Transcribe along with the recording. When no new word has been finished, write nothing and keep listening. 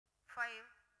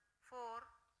4,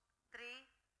 3,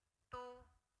 2,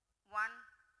 1,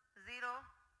 0.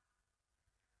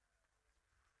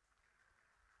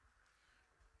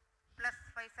 Plus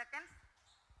 5 seconds.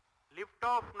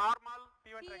 Liftoff normal.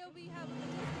 Here we have a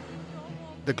majestic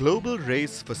of The global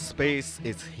race for space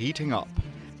is heating up.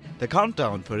 The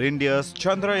countdown for India's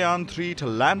Chandrayaan 3 to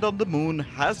land on the moon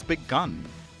has begun.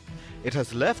 It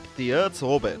has left the Earth's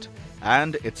orbit,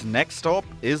 and its next stop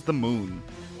is the moon.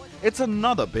 It's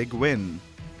another big win.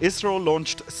 ISRO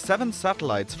launched 7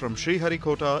 satellites from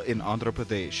Sriharikota in Andhra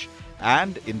Pradesh,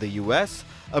 and in the US,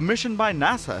 a mission by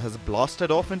NASA has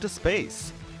blasted off into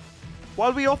space.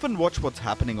 While we often watch what's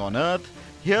happening on Earth,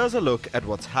 here's a look at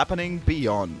what's happening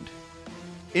beyond.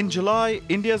 In July,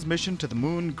 India's mission to the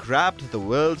moon grabbed the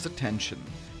world's attention.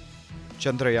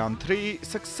 Chandrayaan 3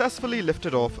 successfully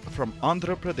lifted off from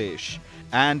Andhra Pradesh,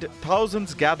 and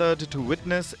thousands gathered to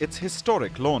witness its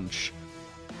historic launch.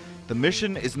 The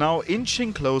mission is now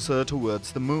inching closer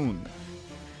towards the moon.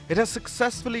 It has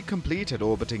successfully completed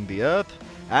orbiting the Earth,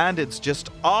 and it's just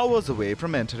hours away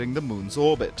from entering the moon's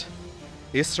orbit.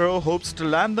 ISRO hopes to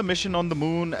land the mission on the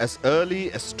moon as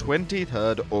early as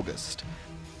 23rd August.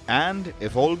 And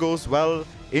if all goes well,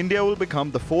 India will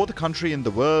become the 4th country in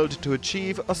the world to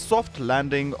achieve a soft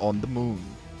landing on the moon.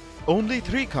 Only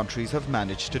 3 countries have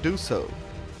managed to do so.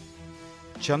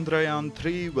 Chandrayaan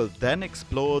 3 will then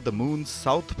explore the moon's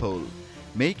south pole,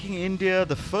 making India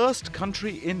the first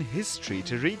country in history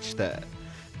to reach there.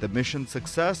 The mission's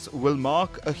success will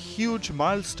mark a huge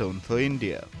milestone for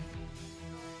India.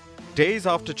 Days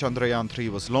after Chandrayaan 3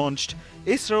 was launched,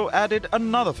 ISRO added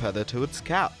another feather to its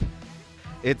cap.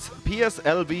 Its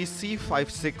PSLV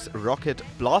C-56 rocket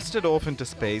blasted off into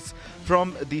space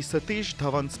from the Satish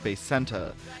Dhawan Space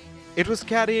Center. It was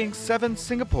carrying 7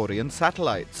 Singaporean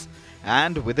satellites,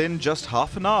 and within just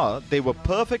half an hour, they were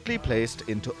perfectly placed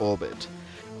into orbit.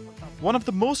 One of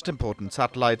the most important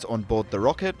satellites on board the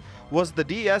rocket was the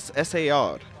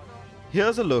DSSAR.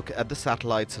 Here's a look at the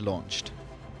satellites launched.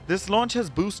 This launch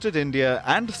has boosted India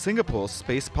and Singapore's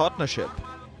space partnership.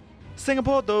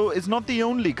 Singapore, though, is not the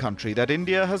only country that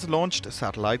India has launched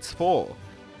satellites for.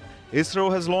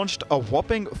 ISRO has launched a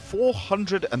whopping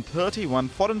 431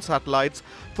 foreign satellites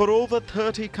for over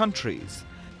 30 countries.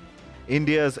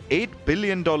 India's $8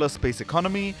 billion space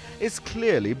economy is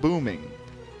clearly booming.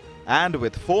 And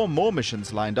with 4 more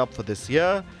missions lined up for this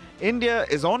year, India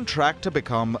is on track to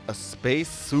become a space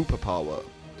superpower.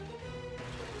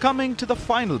 Coming to the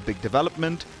final big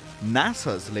development,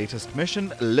 NASA's latest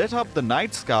mission lit up the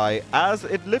night sky as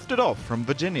it lifted off from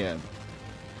Virginia.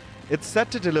 It's set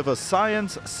to deliver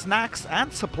science, snacks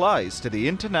and supplies to the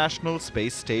International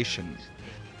Space Station.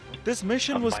 This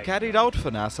mission was carried out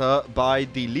for NASA by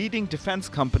the leading defense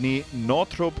company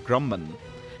Northrop Grumman.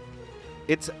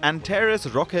 Its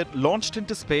Antares rocket launched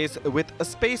into space with a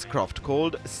spacecraft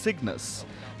called Cygnus.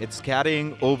 It's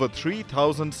carrying over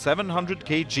 3,700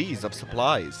 kgs of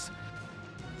supplies.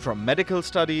 From medical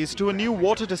studies to a new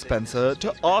water dispenser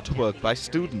to artwork by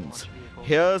students,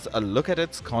 here's a look at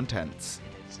its contents.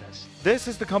 This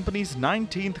is the company's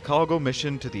 19th cargo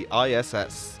mission to the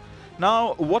ISS.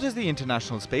 Now, what is the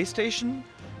International Space Station?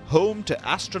 Home to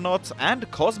astronauts and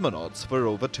cosmonauts for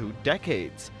over 2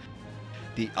 decades.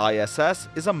 The ISS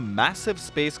is a massive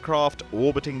spacecraft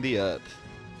orbiting the Earth.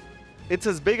 It's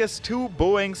as big as 2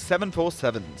 Boeing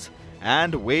 747s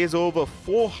and weighs over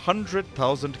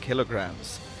 400,000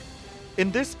 kilograms.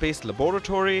 In this space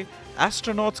laboratory,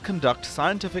 astronauts conduct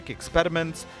scientific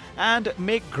experiments and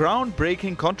make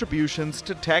groundbreaking contributions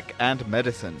to tech and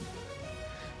medicine.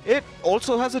 It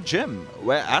also has a gym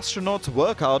where astronauts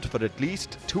work out for at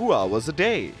least 2 hours a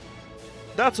day.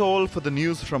 That's all for the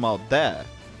news from out there.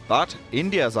 But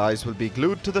India's eyes will be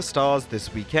glued to the stars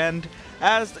this weekend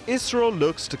as ISRO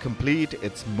looks to complete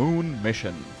its moon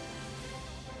mission.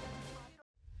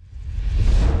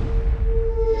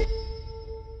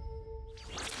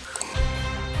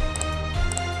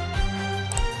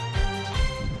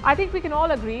 I think we can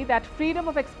all agree that freedom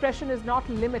of expression is not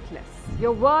limitless.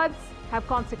 Your words have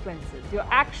consequences, your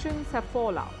actions have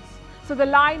fallouts. So the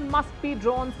line must be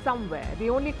drawn somewhere. The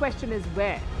only question is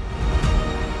where.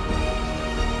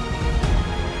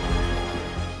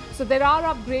 So there are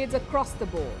upgrades across the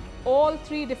board. All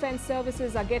 3 defense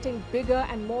services are getting bigger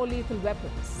and more lethal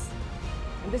weapons.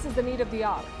 And this is the need of the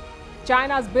hour.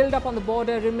 China's build-up on the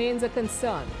border remains a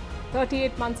concern,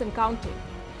 38 months and counting.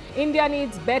 India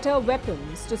needs better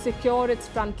weapons to secure its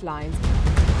front lines.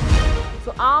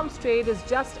 So arms trade is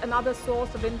just another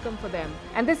source of income for them.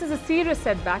 And this is a serious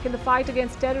setback in the fight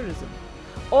against terrorism.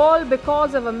 All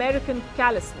because of American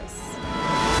callousness.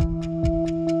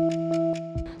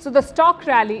 So the stock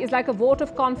rally is like a vote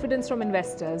of confidence from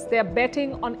investors. They are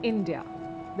betting on India.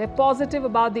 They're positive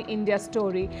about the India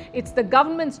story. It's the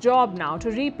government's job now to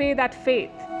repay that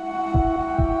faith.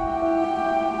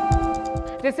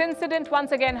 This incident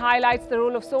once again highlights the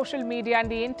role of social media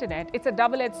and the internet. It's a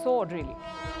double-edged sword, really.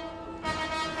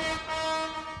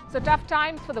 So tough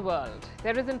times for the world.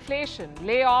 There is inflation,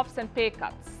 layoffs and pay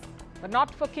cuts. But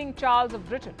not for King Charles of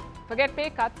Britain. Forget pay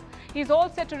cuts. He's all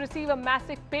set to receive a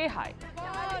massive pay hike.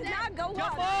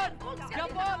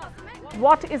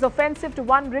 What is offensive to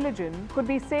one religion could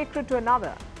be sacred to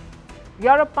another.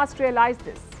 Europe must realize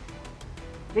this.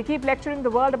 They keep lecturing the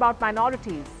world about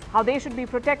minorities, how they should be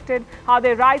protected, how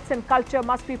their rights and culture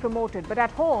must be promoted. But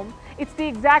at home, it's the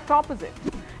exact opposite.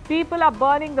 People are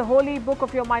burning the holy book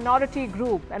of your minority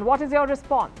group. And what is your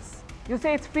response? You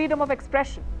say it's freedom of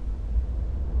expression.